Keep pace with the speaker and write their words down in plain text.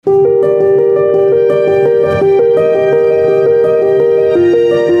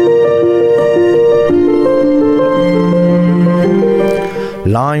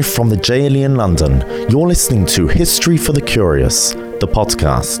Live from the JLE in London, you're listening to History for the Curious, the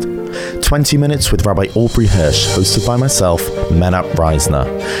podcast. 20 minutes with Rabbi Aubrey Hirsch, hosted by myself, Menat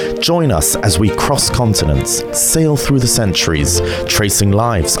Reisner. Join us as we cross continents, sail through the centuries, tracing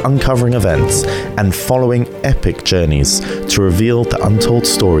lives, uncovering events, and following epic journeys to reveal the untold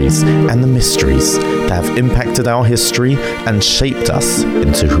stories and the mysteries that have impacted our history and shaped us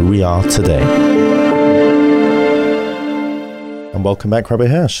into who we are today. And welcome back, Rabbi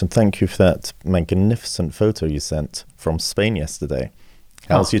Hirsch, and thank you for that magnificent photo you sent from Spain yesterday.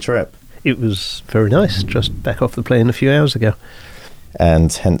 How's your trip? It was very nice, just back off the plane a few hours ago.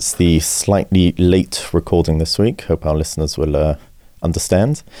 And hence the slightly late recording this week. Hope our listeners will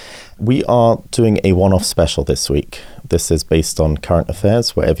understand. We are doing a one-off special this week. This is based on current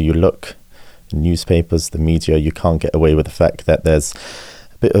affairs. Wherever you look, newspapers, the media, you can't get away with the fact that there's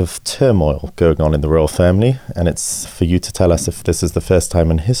a bit of turmoil going on in the royal family. And it's for you to tell us if this is the first time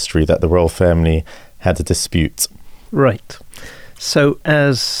in history that the royal family had a dispute. Right. So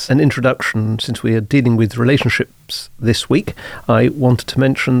as an introduction, since we are dealing with relationships this week, I wanted to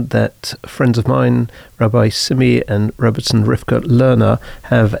mention that friends of mine, Rabbi Simi and Robertson Rivka Lerner,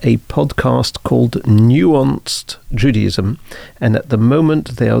 have a podcast called Nuanced Judaism. And at the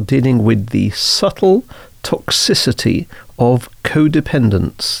moment, they are dealing with the subtle toxicity of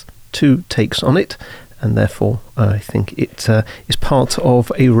codependence. 2 takes on it, and therefore I think it is part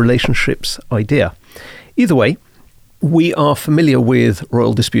of a relationships idea. Either way, we are familiar with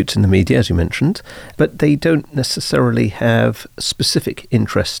royal disputes in the media, as you mentioned, but they don't necessarily have specific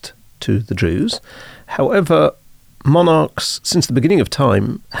interest to the Jews. However, monarchs, since the beginning of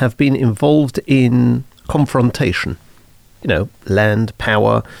time, have been involved in confrontation. You know, land,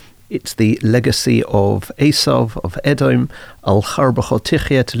 power. It's the legacy of Esav, of Edom, al-Char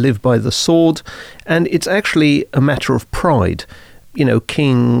b'chotichya, to live by the sword, and it's actually a matter of pride. You know,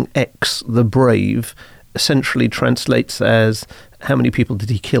 King X, the brave, essentially translates as, how many people did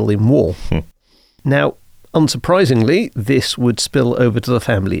he kill in war? Now, unsurprisingly, this would spill over to the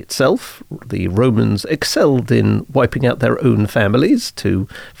family itself. The Romans excelled in wiping out their own families to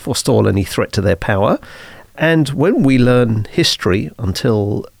forestall any threat to their power. And when we learn history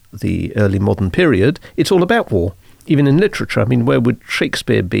until the early modern period, it's all about war. Even in literature, I mean, where would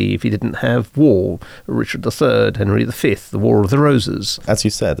Shakespeare be if he didn't have war? Richard III, Henry V, the War of the Roses. As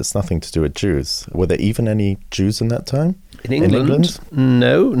you said, it's nothing to do with Jews. Were there even any Jews in that time? In England?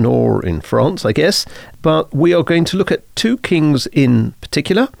 No, nor in France, I guess. But we are going to look at 2 kings in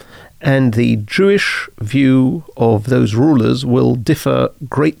particular, and the Jewish view of those rulers will differ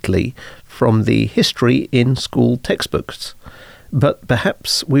greatly from the history in school textbooks. But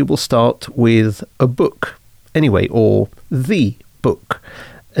perhaps we will start with a book. Anyway, or the book,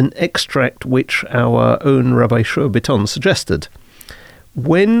 an extract which our own Rabbi Shua Bitton suggested.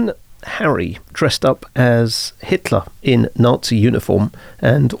 When Harry dressed up as Hitler in Nazi uniform,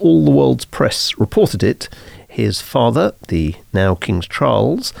 and all the world's press reported it, his father, the now King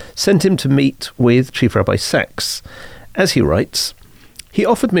Charles, sent him to meet with Chief Rabbi Sachs. As he writes, "He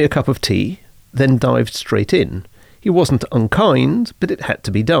offered me a cup of tea, then dived straight in. He wasn't unkind, but it had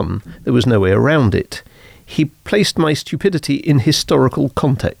to be done. There was no way around it. He placed my stupidity in historical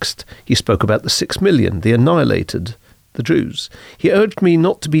context. He spoke about the 6 million, the annihilated, the Jews. He urged me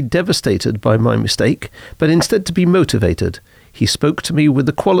not to be devastated by my mistake, but instead to be motivated. He spoke to me with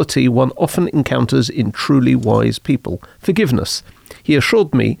the quality one often encounters in truly wise people, forgiveness. He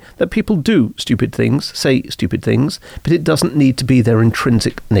assured me that people do stupid things, say stupid things, but it doesn't need to be their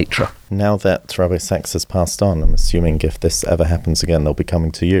intrinsic nature." Now that Rabbi Sachs has passed on, I'm assuming if this ever happens again, they'll be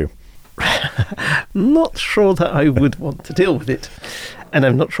coming to you. Not sure that I would want to deal with it. And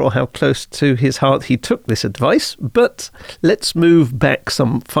I'm not sure how close to his heart he took this advice, but let's move back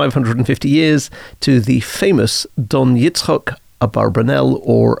some 550 years to the famous Don Yitzchok Abarbanel,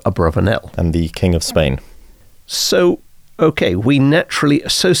 or Abravanel. And the King of Spain. So, okay, we naturally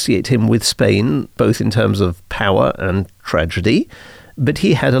associate him with Spain, both in terms of power and tragedy, but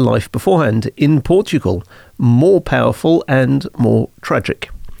he had a life beforehand in Portugal, more powerful and more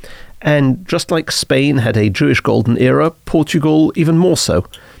tragic. And just like Spain had a Jewish golden era, Portugal even more so.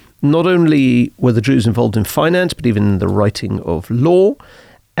 Not only were the Jews involved in finance, but even in the writing of law.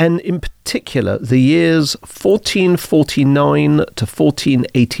 And in particular, the years 1449 to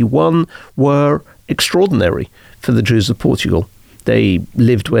 1481 were extraordinary for the Jews of Portugal. They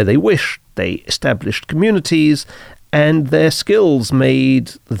lived where they wished, they established communities, and their skills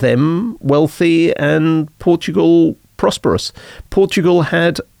made them wealthy and Portugal prosperous. Portugal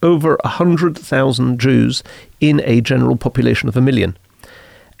had over 100,000 Jews in a general population of 1 million.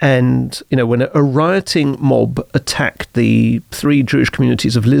 And, when a rioting mob attacked the 3 Jewish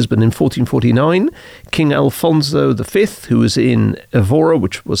communities of Lisbon in 1449, King Alfonso V, who was in Evora,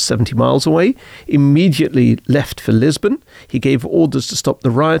 which was 70 miles away, immediately left for Lisbon. He gave orders to stop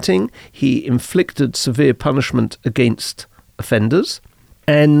the rioting. He inflicted severe punishment against offenders.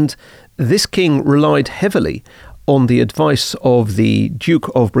 And this king relied heavily on the advice of the Duke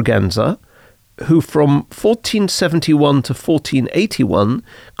of Braganza, who from 1471 to 1481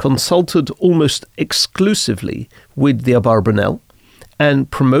 consulted almost exclusively with the Abarbanel and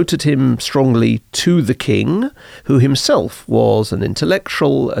promoted him strongly to the king, who himself was an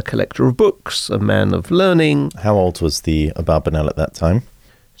intellectual, a collector of books, a man of learning. How old was the Abarbanel at that time?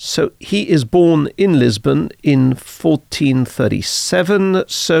 So he is born in Lisbon in 1437,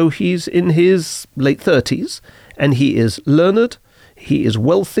 so he's in his late 30s, and he is learned. He is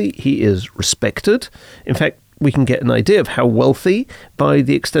wealthy, he is respected. In fact, we can get an idea of how wealthy by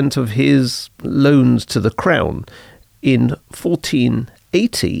the extent of his loans to the crown. In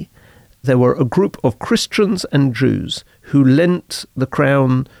 1480, there were a group of Christians and Jews who lent the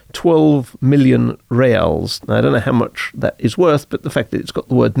crown 12 million reals. Now, I don't know how much that is worth, but the fact that it's got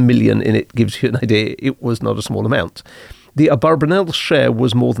the word million in it gives you an idea. It was not a small amount. The Abarbanel's share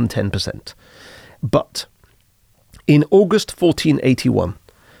was more than 10%. But in August 1481,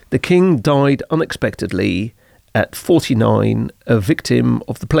 the king died unexpectedly at 49, a victim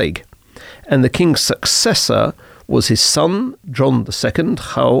of the plague. And the king's successor was his son, John II,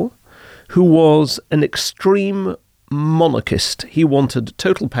 João, who was an extreme monarchist. He wanted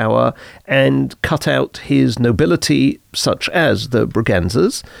total power and cut out his nobility, such as the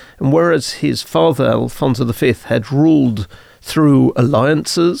Braganzas. And whereas his father, Alfonso V, had ruled through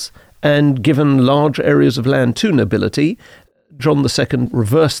alliances and given large areas of land to nobility, John II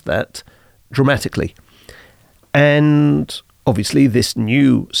reversed that dramatically. And obviously this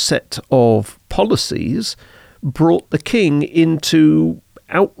new set of policies brought the king into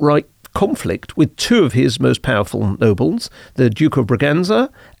outright conflict with 2 of his most powerful nobles, the Duke of Braganza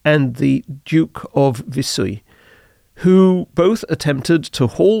and the Duke of Viseu, who both attempted to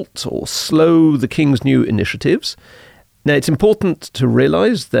halt or slow the king's new initiatives. Now, it's important to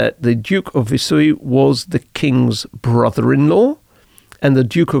realize that the Duke of Viseu was the king's brother-in-law, and the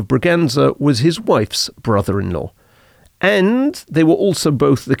Duke of Braganza was his wife's brother-in-law. And they were also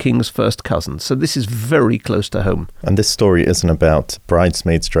both the king's first cousins, so this is very close to home. And this story isn't about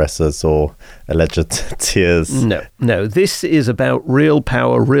bridesmaids' dresses or alleged tears. No, this is about real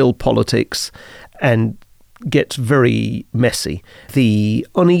power, real politics, and gets very messy. The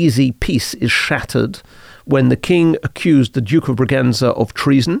uneasy peace is shattered when the king accused the Duke of Braganza of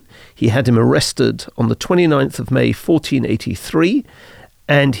treason. He had him arrested on the 29th of May 1483,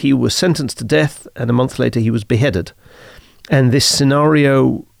 and he was sentenced to death, and a month later he was beheaded. And this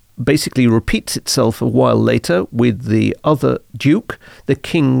scenario basically repeats itself a while later with the other duke, the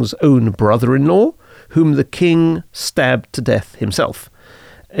king's own brother-in-law, whom the king stabbed to death himself.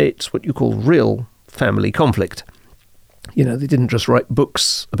 It's what you call real family conflict. They didn't just write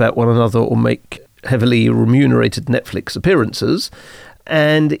books about one another or make heavily remunerated Netflix appearances.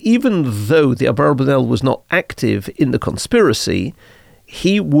 And even though the Abarbanel was not active in the conspiracy,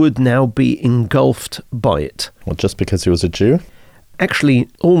 he would now be engulfed by it. Well, just because he was a Jew? Actually,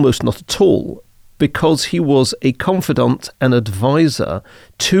 almost not at all, because he was a confidant and advisor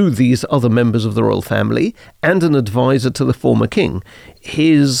to these other members of the royal family and an advisor to the former king.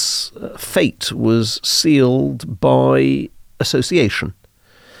 His fate was sealed by association.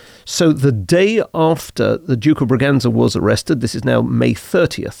 So the day after the Duke of Braganza was arrested, this is now May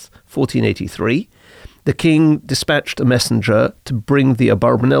 30th, 1483, the king dispatched a messenger to bring the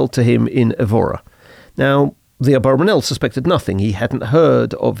Abarbanel to him in Evora. Now, the Abarbanel suspected nothing. He hadn't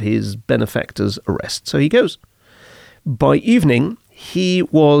heard of his benefactor's arrest, so he goes. By evening, he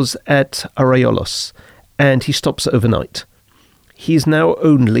was at Arraiolos, and he stops overnight. He's now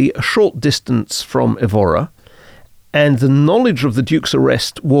only a short distance from Evora, and the knowledge of the Duke's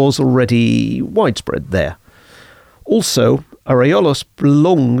arrest was already widespread there. Also, Arraiolos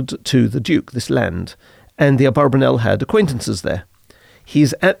belonged to the Duke, this land, and the Abarbanel had acquaintances there.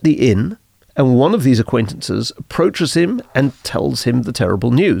 He's at the inn, and one of these acquaintances approaches him and tells him the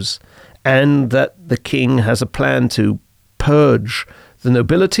terrible news, and that the king has a plan to purge the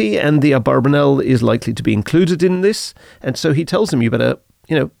nobility, and the Abarbanel is likely to be included in this, and so he tells him, you better,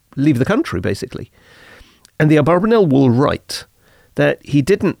 leave the country, basically. And the Abarbanel will write that he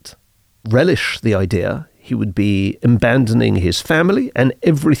didn't relish the idea. He would be abandoning his family and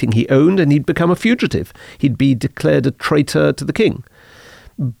everything he owned, and he'd become a fugitive. He'd be declared a traitor to the king.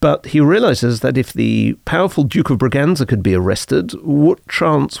 But he realizes that if the powerful Duke of Braganza could be arrested, what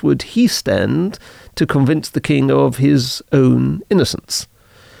chance would he stand to convince the king of his own innocence?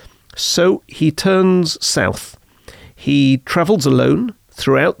 So he turns south. He travels alone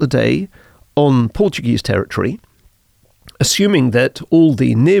throughout the day on Portuguese territory, assuming that all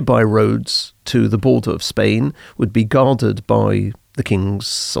the nearby roads to the border of Spain would be guarded by the king's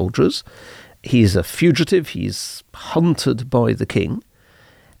soldiers. He's a fugitive. He's hunted by the king.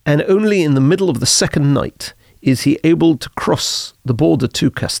 And only in the middle of the second night is he able to cross the border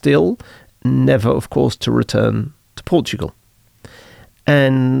to Castile, never, of course, to return to Portugal.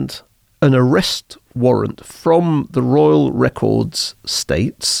 And an arrest warrant from the royal records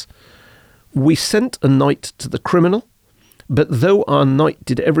states, "We sent a knight to the criminal, but though our knight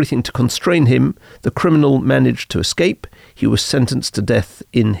did everything to constrain him, the criminal managed to escape. He was sentenced to death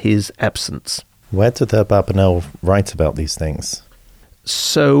in his absence." Where did Abarbanel write about these things?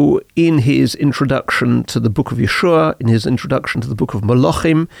 So in his introduction to the book of Yeshua, in his introduction to the book of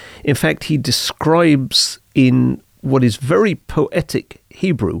Malachim, in fact, he describes in what is very poetic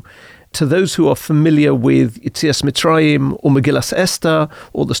Hebrew, to those who are familiar with Yetzias Mitzrayim or Megillas Esther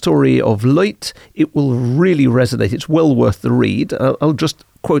or the story of Lot, it will really resonate. It's well worth the read. I'll just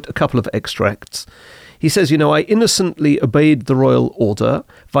quote a couple of extracts. He says, I innocently obeyed the royal order.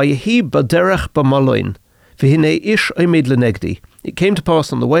 Vayehi baderech b'maloin, v'hinei ish omed lenegdi. It came to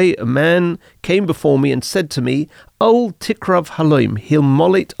pass on the way, a man came before me and said to me, Al tikrav haloim, hil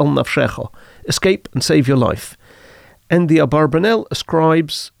molit al nafshecha. Escape and save your life. And the Abarbanel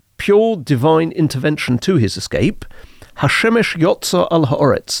ascribes pure divine intervention to his escape. Hashemesh yotza al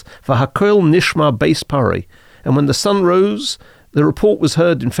haaretz, v'hakoil nishma beis pari. And when the sun rose, the report was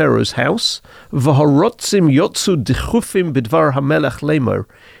heard in Pharaoh's house. V'harotzim yotzu dichufim bidvar hamelech lemor,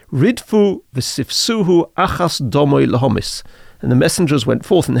 ridfu v'sifsuhu achas domoi lahomis. And the messengers went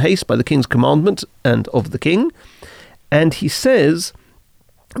forth in haste by the king's commandment and of the king. And he says,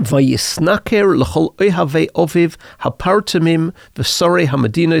 Vayisnaker l'chol ohavei oviv hapartamim v'sorei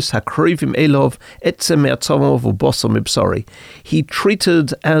hamadinos hakrivim elov etzem me'atzamov u'bosom ibsari. He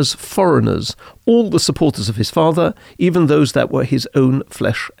treated as foreigners all the supporters of his father, even those that were his own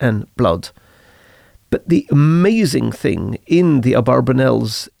flesh and blood. But the amazing thing in the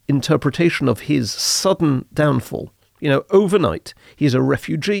Abarbanel's interpretation of his sudden downfall, overnight, he's a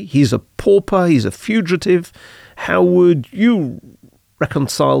refugee, he's a pauper, he's a fugitive. How would you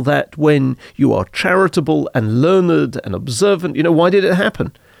reconcile that when you are charitable and learned and observant? Why did it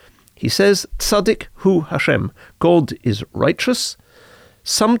happen? He says, Tzadik hu Hashem, God is righteous.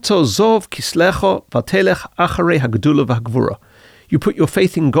 Samto zov kislecha vatelech acharei hagdula v'hagvura. You put your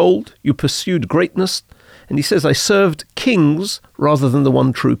faith in gold, you pursued greatness. And he says, I served kings rather than the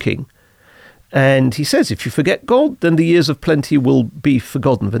one true king. And he says, if you forget God, then the years of plenty will be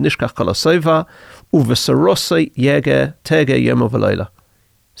forgotten. V'nishkach kol hasova, uv'sarosei yeger teger yom v'layla.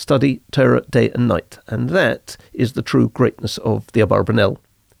 Study Torah day and night. And that is the true greatness of the Abarbanel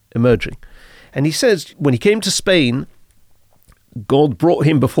emerging. And he says, when he came to Spain, God brought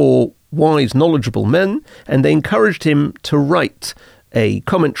him before wise, knowledgeable men, and they encouraged him to write a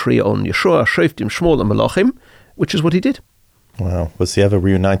commentary on Yeshua, Shoftim, Shmuel, and Malachim, which is what he did. Wow. Was he ever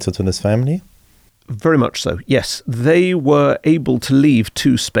reunited with his family? Very much so, yes. They were able to leave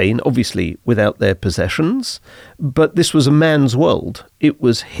to Spain, obviously without their possessions, but this was a man's world. It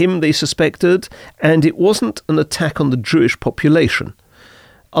was him they suspected, and it wasn't an attack on the Jewish population.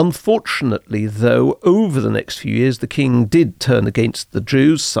 Unfortunately, though, over the next few years, the king did turn against the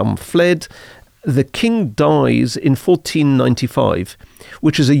Jews. Some fled. The king dies in 1495,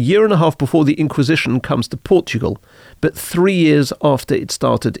 which is a year and a half before the Inquisition comes to Portugal, but 3 years after it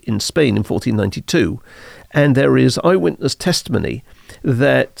started in Spain in 1492. And there is eyewitness testimony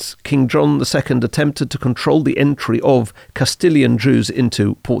that King John II attempted to control the entry of Castilian Jews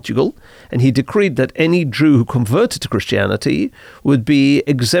into Portugal, and he decreed that any Jew who converted to Christianity would be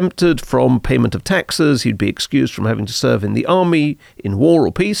exempted from payment of taxes, he'd be excused from having to serve in the army, in war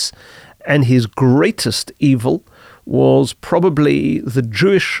or peace, and his greatest evil was probably the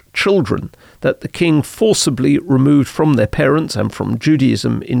Jewish children that the king forcibly removed from their parents and from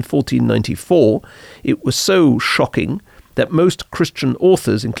Judaism in 1494. It was so shocking that most Christian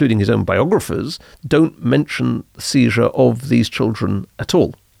authors, including his own biographers, don't mention the seizure of these children at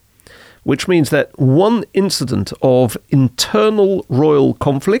all. Which means that one incident of internal royal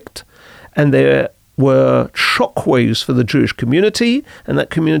conflict, and there were shockwaves for the Jewish community, and that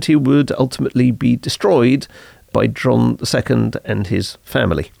community would ultimately be destroyed by John II and his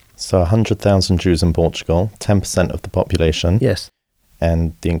family. So 100,000 Jews in Portugal, 10% of the population. Yes.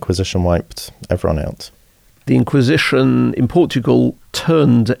 And the Inquisition wiped everyone out. The Inquisition in Portugal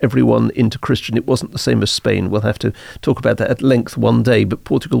turned everyone into Christian. It wasn't the same as Spain. We'll have to talk about that at length one day, but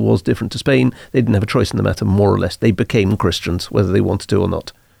Portugal was different to Spain. They didn't have a choice in the matter, more or less. They became Christians, whether they wanted to or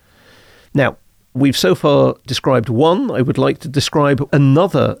not. Now, we've so far described one. I would like to describe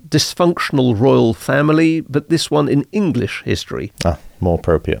another dysfunctional royal family, but this one in English history. More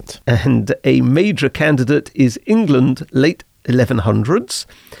appropriate. And a major candidate is England, late 1100s.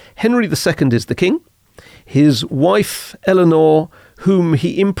 Henry II is the king. His wife, Eleanor, whom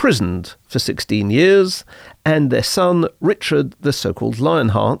he imprisoned for 16 years, and their son, Richard, the so-called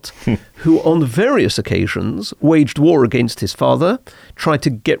Lionheart, who on various occasions waged war against his father, tried to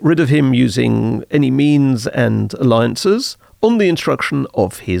get rid of him using any means and alliances, on the instruction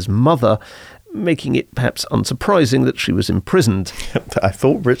of his mother, making it perhaps unsurprising that she was imprisoned. I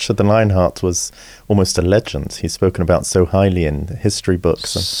thought Richard the Lionheart was almost a legend. He's spoken about so highly in history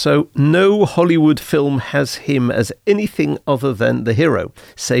books. So no Hollywood film has him as anything other than the hero,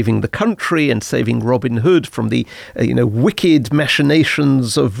 saving the country and saving Robin Hood from the wicked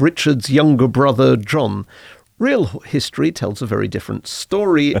machinations of Richard's younger brother, John. Real history tells a very different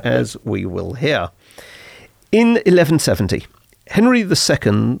story, as we will hear. In 1170, Henry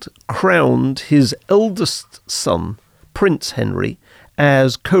II crowned his eldest son, Prince Henry,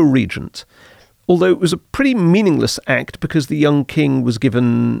 as co-regent, although it was a pretty meaningless act because the young king was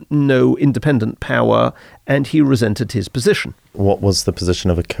given no independent power and he resented his position. What was the position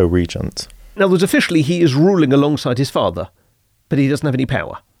of a co-regent? In other words, officially he is ruling alongside his father, but he doesn't have any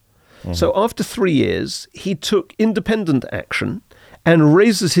power. Mm-hmm. So after 3 years, he took independent action and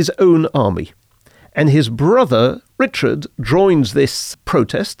raises his own army. And his brother, Richard, joins this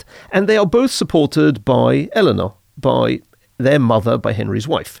protest, and they are both supported by Eleanor, by their mother, by Henry's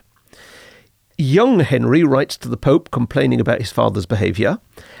wife. Young Henry writes to the Pope complaining about his father's behaviour,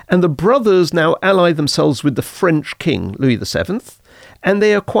 and the brothers now ally themselves with the French king, Louis VII, and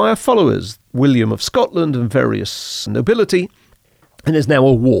they acquire followers, William of Scotland and various nobility, and there's now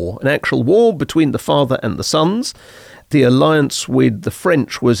a war, an actual war between the father and the sons. The alliance with the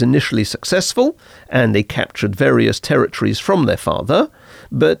French was initially successful, and they captured various territories from their father,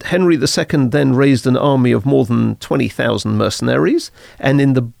 but Henry II then raised an army of more than 20,000 mercenaries, and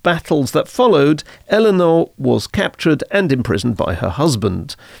in the battles that followed, Eleanor was captured and imprisoned by her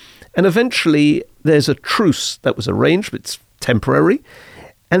husband. And eventually there's a truce that was arranged, but it's temporary,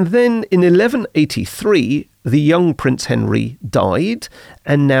 and then in 1183, the young Prince Henry died,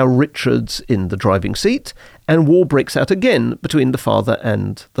 and now Richard's in the driving seat, and war breaks out again between the father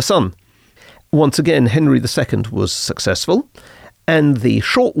and the son. Once again, Henry II was successful, and the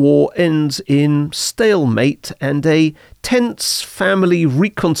short war ends in stalemate and a tense family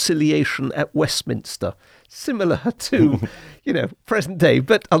reconciliation at Westminster, similar to, present day,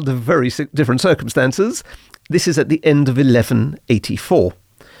 but under very different circumstances. This is at the end of 1184.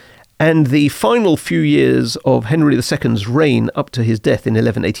 And the final few years of Henry II's reign up to his death in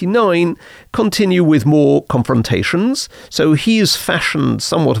 1189 continue with more confrontations. So he's fashioned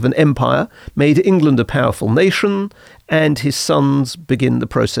somewhat of an empire, made England a powerful nation, and his sons begin the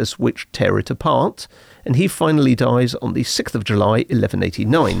process which tear it apart. And he finally dies on the 6th of July,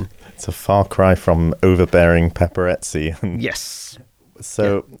 1189. It's a far cry from overbearing paparazzi. Yes.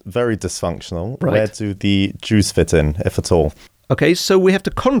 So very dysfunctional. Right. Where do the Jews fit in, if at all? Okay, so we have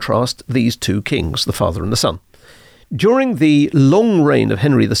to contrast these two kings, the father and the son. During the long reign of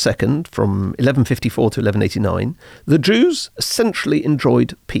Henry II, from 1154 to 1189, the Jews essentially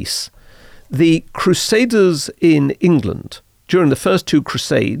enjoyed peace. The Crusaders in England, during the first two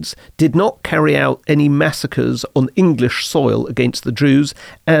Crusades, did not carry out any massacres on English soil against the Jews,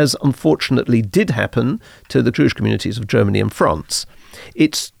 as unfortunately did happen to the Jewish communities of Germany and France.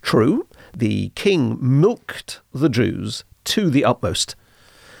 It's true, the king milked the Jews to the utmost.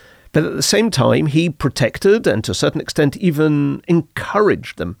 But at the same time, he protected and to a certain extent even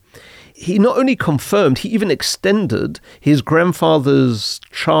encouraged them. He not only confirmed, he even extended his grandfather's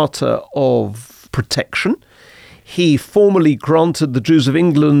charter of protection. He formally granted the Jews of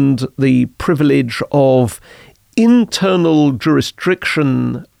England the privilege of internal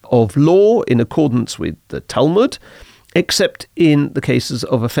jurisdiction of law in accordance with the Talmud, except in the cases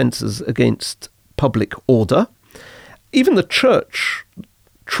of offences against public order. Even the church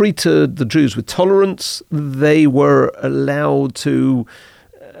treated the Jews with tolerance. They were allowed to,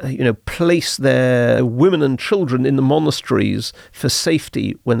 place their women and children in the monasteries for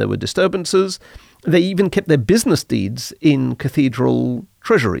safety when there were disturbances. They even kept their business deeds in cathedral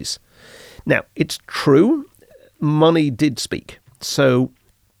treasuries. Now, it's true, money did speak. So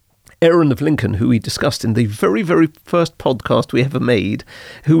Aaron of Lincoln, who we discussed in the very, very first podcast we ever made,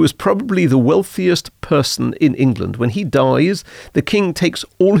 who was probably the wealthiest person in England. When he dies, the king takes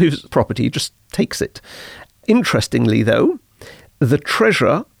all his property, just takes it. Interestingly, though, the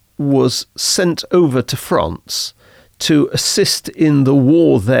treasure was sent over to France to assist in the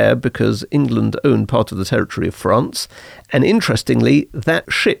war there because England owned part of the territory of France. And interestingly,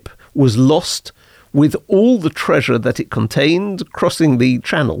 that ship was lost with all the treasure that it contained crossing the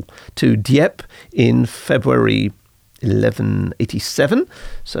channel to Dieppe in February 1187.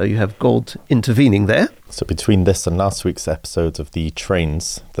 So you have God intervening there. So between this and last week's episode of the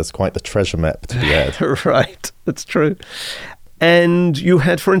trains, there's quite the treasure map to be had. Right, that's true. And you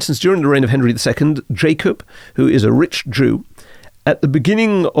had, for instance, during the reign of Henry II, Jacob, who is a rich Jew, at the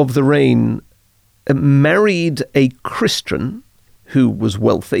beginning of the reign married a Christian who was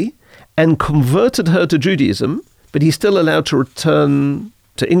wealthy and converted her to Judaism, but he's still allowed to return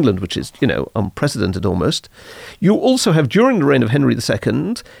to England, which is, unprecedented almost. You also have, during the reign of Henry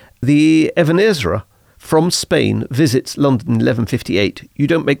II, the Ibn Ezra from Spain visits London in 1158. You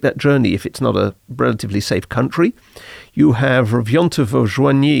don't make that journey if it's not a relatively safe country. You have Rav Yontov of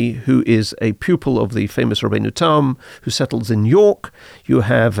Joigny, who is a pupil of the famous Rabbeinu Tam, who settles in York. You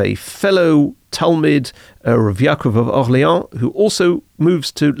have a fellow Talmud, Rav Yaakov of Orleans, who also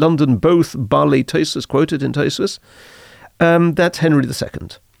moves to London, both Baalei Tosfos, quoted in Tosfos. That's Henry II.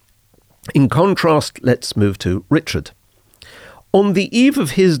 In contrast, let's move to Richard. On the eve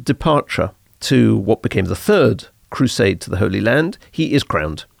of his departure to what became the Third Crusade to the Holy Land, he is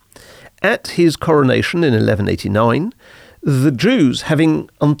crowned. At his coronation in 1189, the Jews, having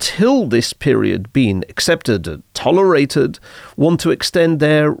until this period been accepted and tolerated, want to extend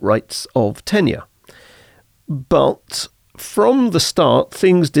their rights of tenure. But from the start,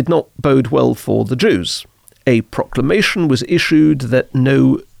 things did not bode well for the Jews. A proclamation was issued that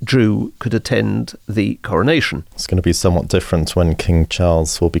no Jew could attend the coronation. It's going to be somewhat different when King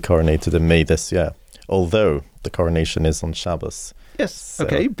Charles will be coronated in May this year, although the coronation is on Shabbos. Yes, so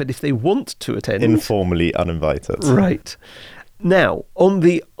okay, but if they want to attend... Informally uninvited. Right. Now, on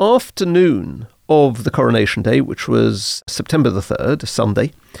the afternoon of the coronation day, which was September the 3rd,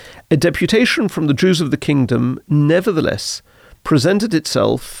 Sunday, a deputation from the Jews of the kingdom nevertheless presented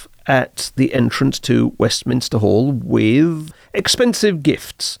itself at the entrance to Westminster Hall with expensive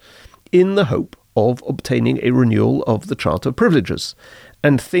gifts in the hope of obtaining a renewal of the Charter of Privileges.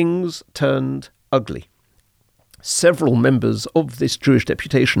 And things turned ugly. Several members of this Jewish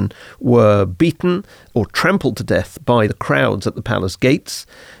deputation were beaten or trampled to death by the crowds at the palace gates.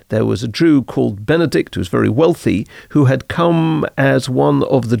 There was a Jew called Benedict, who was very wealthy, who had come as one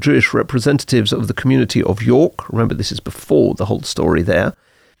of the Jewish representatives of the community of York. Remember, this is before the whole story there.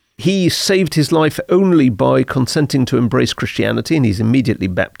 He saved his life only by consenting to embrace Christianity, and he's immediately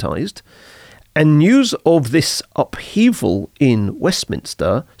baptized. And news of this upheaval in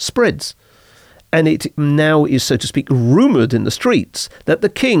Westminster spreads. And it now is, so to speak, rumoured in the streets that the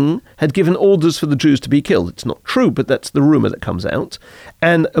king had given orders for the Jews to be killed. It's not true, but that's the rumour that comes out.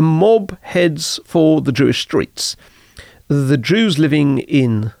 And a mob heads for the Jewish streets. The Jews living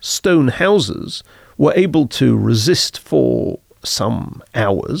in stone houses were able to resist for some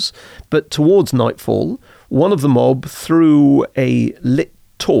hours, but towards nightfall, one of the mob threw a lit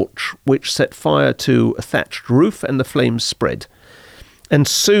torch which set fire to a thatched roof, and the flames spread. And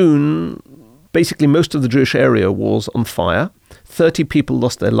soon, basically most of the Jewish area was on fire. 30 people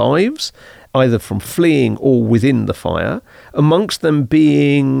lost their lives, either from fleeing or within the fire, amongst them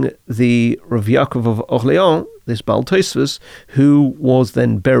being the Rav Yaakov of Orleans, this Baal Tosfos, who was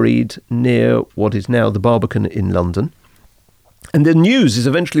then buried near what is now the Barbican in London. And the news is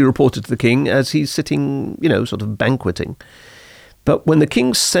eventually reported to the king as he's sitting, sort of banqueting. But when the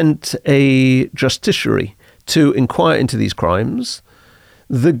king sent a justiciary to inquire into these crimes,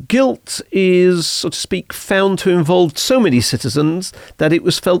 the guilt is, so to speak, found to involve so many citizens that it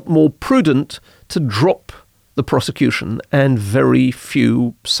was felt more prudent to drop the prosecution, and very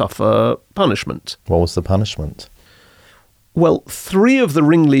few suffer punishment. What was the punishment? Well, 3 of the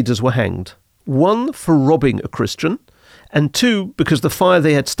ringleaders were hanged. 1 for robbing a Christian, and 2 because the fire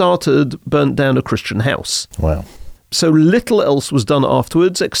they had started burnt down a Christian house. Wow. So little else was done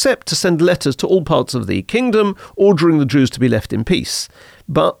afterwards except to send letters to all parts of the kingdom ordering the Jews to be left in peace.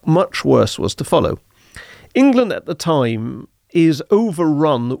 But much worse was to follow. England at the time is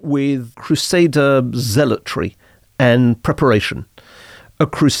overrun with crusader zealotry and preparation. A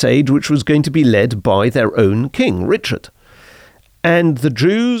crusade which was going to be led by their own king, Richard. And the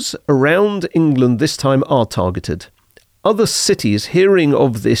Jews around England this time are targeted. Other cities, hearing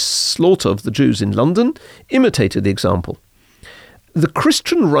of this slaughter of the Jews in London, imitated the example. The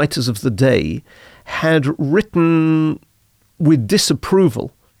Christian writers of the day had written with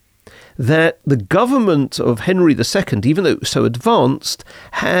disapproval that the government of Henry II, even though it was so advanced,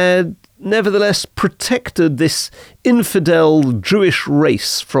 had nevertheless protected this infidel Jewish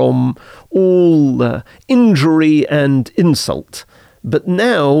race from all injury and insult. But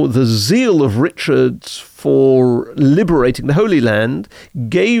now the zeal of Richard for liberating the Holy Land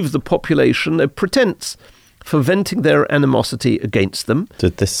gave the population a pretense for venting their animosity against them.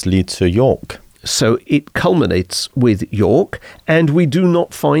 Did this lead to York? So it culminates with York, and we do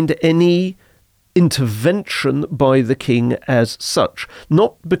not find any intervention by the king as such.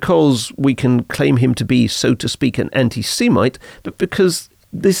 Not because we can claim him to be, so to speak, an anti-Semite, but because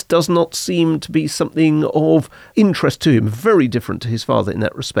this does not seem to be something of interest to him, very different to his father in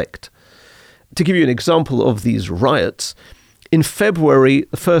that respect. To give you an example of these riots, in February,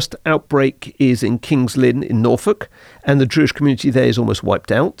 the first outbreak is in King's Lynn in Norfolk, and the Jewish community there is almost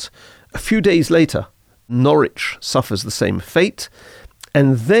wiped out. A few days later, Norwich suffers the same fate,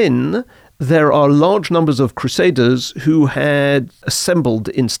 and then there are large numbers of crusaders who had assembled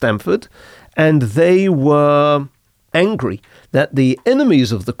in Stamford, and they were angry that the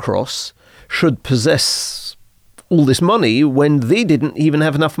enemies of the cross should possess all this money when they didn't even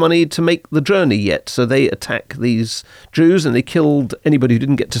have enough money to make the journey yet. So they attack these Jews and they killed anybody who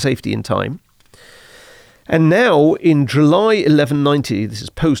didn't get to safety in time. And now, in July 1190, this is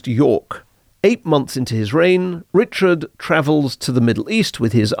post-York, 8 months into his reign, Richard travels to the Middle East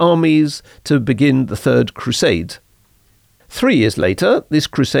with his armies to begin the Third Crusade. 3 years later, this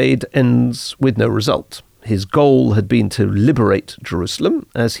crusade ends with no result. His goal had been to liberate Jerusalem.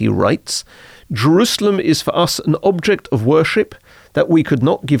 As he writes, "Jerusalem is for us an object of worship that we could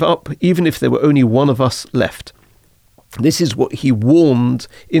not give up even if there were only one of us left." This is what he warned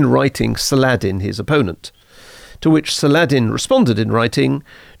in writing Saladin, his opponent. To which Saladin responded in writing,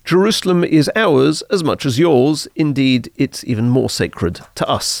 "Jerusalem is ours as much as yours. Indeed, it's even more sacred to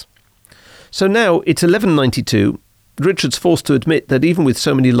us." So now it's 1192. Richard's forced to admit that even with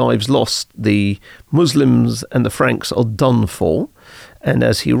so many lives lost, the Muslims and the Franks are done for. And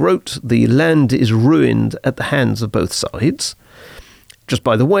as he wrote, the land is ruined at the hands of both sides. Just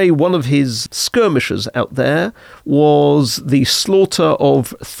by the way, one of his skirmishes out there was the slaughter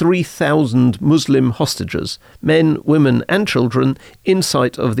of 3,000 Muslim hostages, men, women and children, in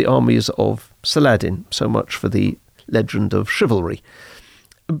sight of the armies of Saladin. So much for the legend of chivalry.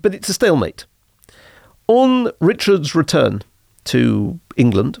 But it's a stalemate. On Richard's return to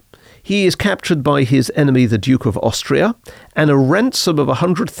England, he is captured by his enemy, the Duke of Austria, and a ransom of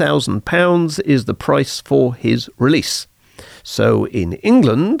 £100,000 is the price for his release. So in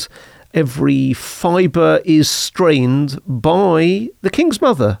England, every fibre is strained by the king's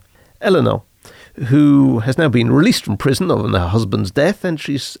mother, Eleanor, who has now been released from prison on her husband's death, and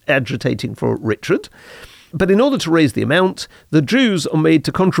she's agitating for Richard. But in order to raise the amount, the Jews are made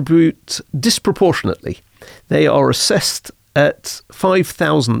to contribute disproportionately. They are assessed at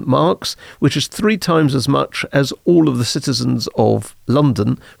 5,000 marks, which is 3 times as much as all of the citizens of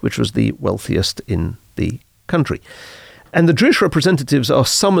London, which was the wealthiest in the country. And the Jewish representatives are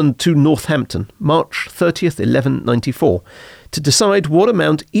summoned to Northampton, March 30th, 1194, to decide what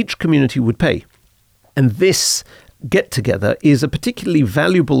amount each community would pay. And this get-together is a particularly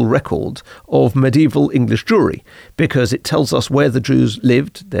valuable record of medieval English Jewry because it tells us where the Jews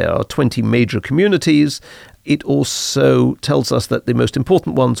lived. There are 20 major communities. It also tells us that the most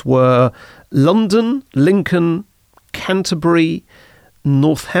important ones were London, Lincoln, Canterbury,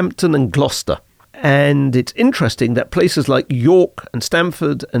 Northampton and Gloucester. And it's interesting that places like York and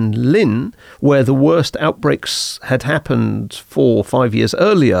Stamford and Lynn, where the worst outbreaks had happened 4 or 5 years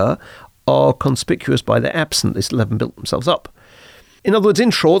earlier, are conspicuous by their absence. They still haven't built themselves up. In other words, in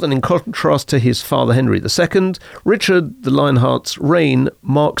short, and in contrast to his father Henry II, Richard the Lionheart's reign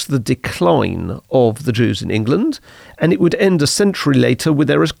marks the decline of the Jews in England, and it would end a century later with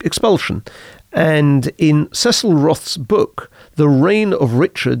their expulsion. And in Cecil Roth's book, the reign of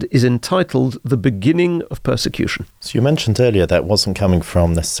Richard is entitled The Beginning of Persecution. So you mentioned earlier that wasn't coming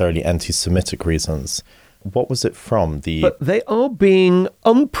from necessarily anti-Semitic reasons. What was it from? But they are being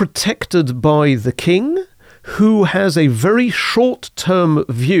unprotected by the king, who has a very short-term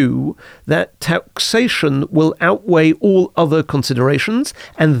view that taxation will outweigh all other considerations,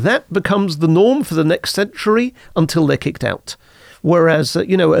 and that becomes the norm for the next century until they're kicked out. Whereas, a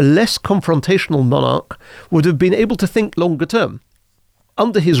less confrontational monarch would have been able to think longer term.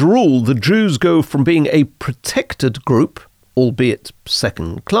 Under his rule, the Jews go from being a protected group, albeit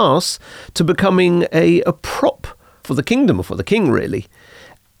second class, to becoming a prop for the kingdom, or for the king, really.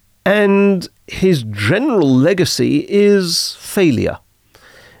 And his general legacy is failure.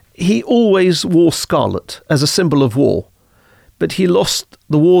 He always wore scarlet as a symbol of war, but he lost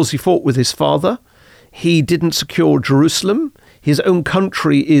the wars he fought with his father. He didn't secure Jerusalem. His own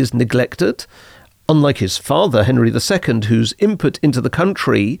country is neglected. Unlike his father, Henry II, whose input into the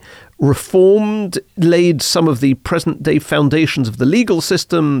country reformed, laid some of the present-day foundations of the legal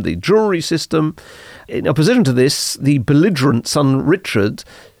system, the jury system. In opposition to this, the belligerent son Richard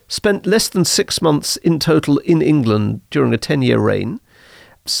spent less than 6 months in total in England during a 10-year reign.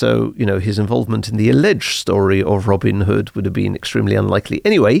 So, his involvement in the alleged story of Robin Hood would have been extremely unlikely.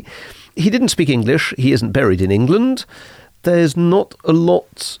 Anyway, he didn't speak English. He isn't buried in England. There's not a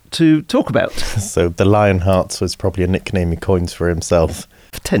lot to talk about. So the Lionheart was probably a nickname he coined for himself.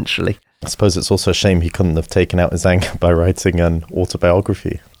 Potentially. I suppose it's also a shame he couldn't have taken out his anger by writing an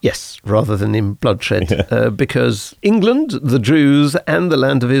autobiography. Yes, rather than in bloodshed, because England, the Jews, and the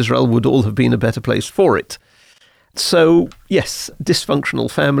land of Israel would all have been a better place for it. So, yes, dysfunctional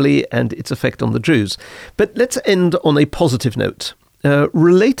family and its effect on the Jews. But let's end on a positive note,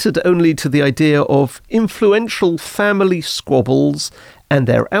 related only to the idea of influential family squabbles and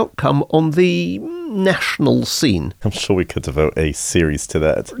their outcome on the national scene. I'm sure we could devote a series to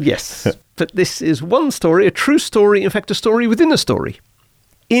that. Yes, but this is one story, a true story, in fact, a story within a story.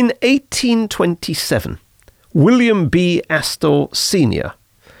 In 1827, William B. Astor Sr.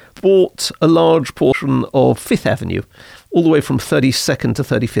 bought a large portion of Fifth Avenue, all the way from 32nd to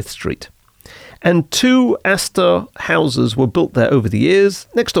 35th Street. And 2 Astor houses were built there over the years,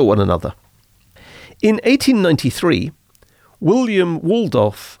 next to one another. In 1893, William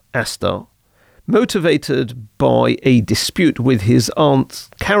Waldorf Astor, motivated by a dispute with his aunt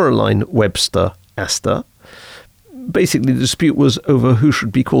Caroline Webster Astor, basically the dispute was over who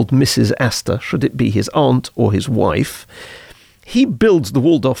should be called Mrs. Astor, should it be his aunt or his wife, he builds the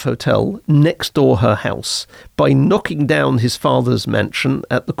Waldorf Hotel next door her house by knocking down his father's mansion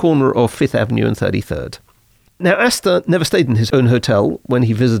at the corner of 5th Avenue and 33rd. Now, Astor never stayed in his own hotel when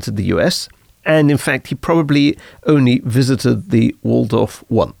he visited the US, and in fact, he probably only visited the Waldorf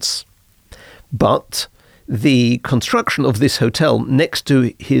once. But the construction of this hotel next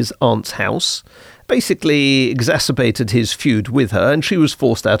to his aunt's house basically exacerbated his feud with her, and she was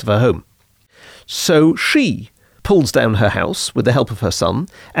forced out of her home. So she pulls down her house with the help of her son,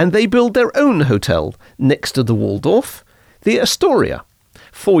 and they build their own hotel next to the Waldorf, the Astoria,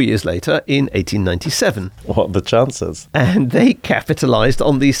 4 years later in 1897. What are the chances? And they capitalized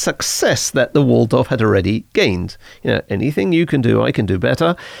on the success that the Waldorf had already gained. Anything you can do, I can do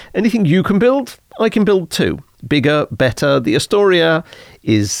better. Anything you can build, I can build too. Bigger, better. The Astoria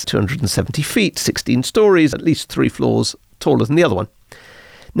is 270 feet, 16 stories, at least 3 floors taller than the other one.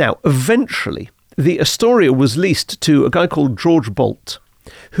 Now, eventually, the Astoria was leased to a guy called George Bolt,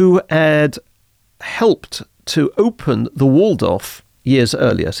 who had helped to open the Waldorf years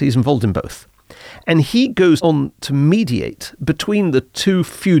earlier, so he's involved in both. And he goes on to mediate between the 2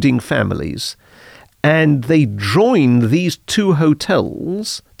 feuding families, and they join these 2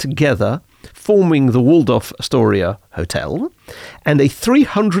 hotels together, forming the Waldorf Astoria Hotel, and a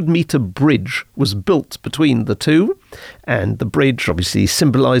 300-meter bridge was built between the 2, and the bridge obviously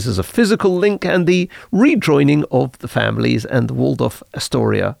symbolizes a physical link and the rejoining of the families and the Waldorf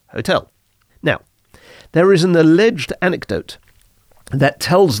Astoria Hotel. Now, there is an alleged anecdote that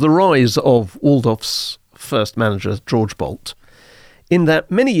tells the rise of Waldorf's first manager, George Bolt, in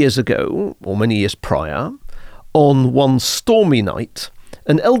that many years ago, or many years prior, on one stormy night,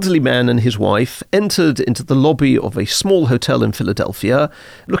 an elderly man and his wife entered into the lobby of a small hotel in Philadelphia,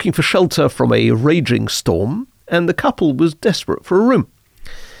 looking for shelter from a raging storm, and the couple was desperate for a room.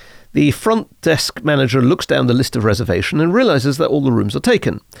 The front desk manager looks down the list of reservation and realizes that all the rooms are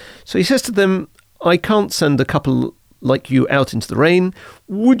taken. So he says to them, "I can't send a couple like you out into the rain.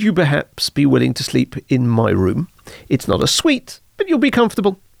 Would you perhaps be willing to sleep in my room? It's not a suite, but you'll be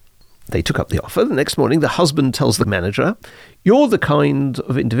comfortable." They took up the offer. The next morning, the husband tells the manager, "You're the kind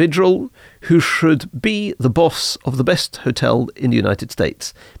of individual who should be the boss of the best hotel in the United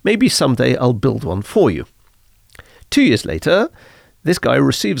States. Maybe someday I'll build one for you." 2 years later, this guy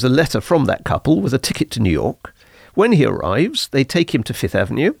receives a letter from that couple with a ticket to New York. When he arrives, they take him to 5th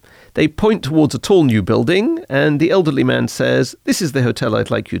Avenue. They point towards a tall new building, and the elderly man says, "This is the hotel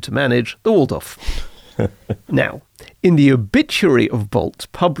I'd like you to manage, the Waldorf." Now, in the obituary of Bolt,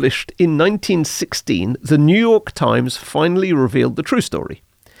 published in 1916, the New York Times finally revealed the true story.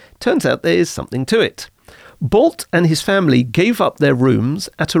 Turns out there is something to it. Bolt and his family gave up their rooms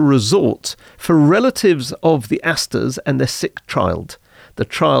at a resort for relatives of the Astors and their sick child. The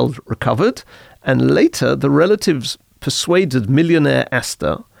child recovered, and later the relatives persuaded millionaire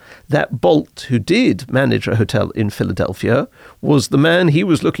Astor that Bolt, who did manage a hotel in Philadelphia, was the man he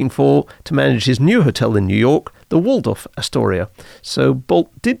was looking for to manage his new hotel in New York, the Waldorf Astoria. So Bolt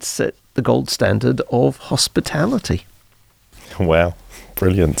did set the gold standard of hospitality. Wow,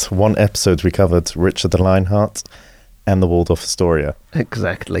 brilliant. One episode we covered Richard the Lionheart and the Waldorf Astoria.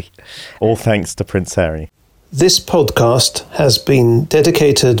 Exactly. All thanks to Prince Harry. This podcast has been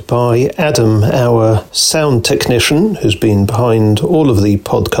dedicated by Adam, our sound technician, who's been behind all of the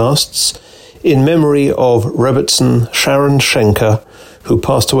podcasts, in memory of Rebbetzin Sharon Schenker, who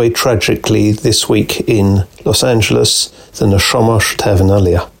passed away tragically this week in Los Angeles, the Neshama Shtavin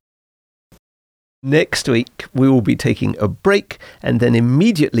Aliyah. Next week, we will be taking a break and then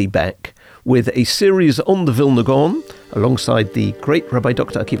immediately back with a series on the Vilna Gaon, alongside the great Rabbi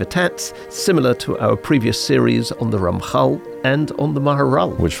Dr. Akiva Tatz, similar to our previous series on the Ramchal and on the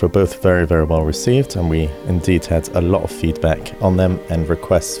Maharal. Which were both very, very well received, and we indeed had a lot of feedback on them and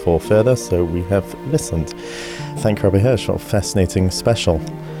requests for further, so we have listened. Thank you, Rabbi Hirsch, for a fascinating special,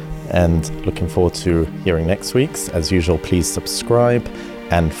 and looking forward to hearing next week's. As usual, please subscribe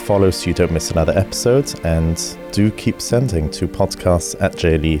and follow so you don't miss another episode, and do keep sending to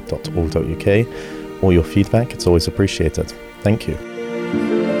podcasts@jle.org.uk all your feedback. It's always appreciated. Thank you.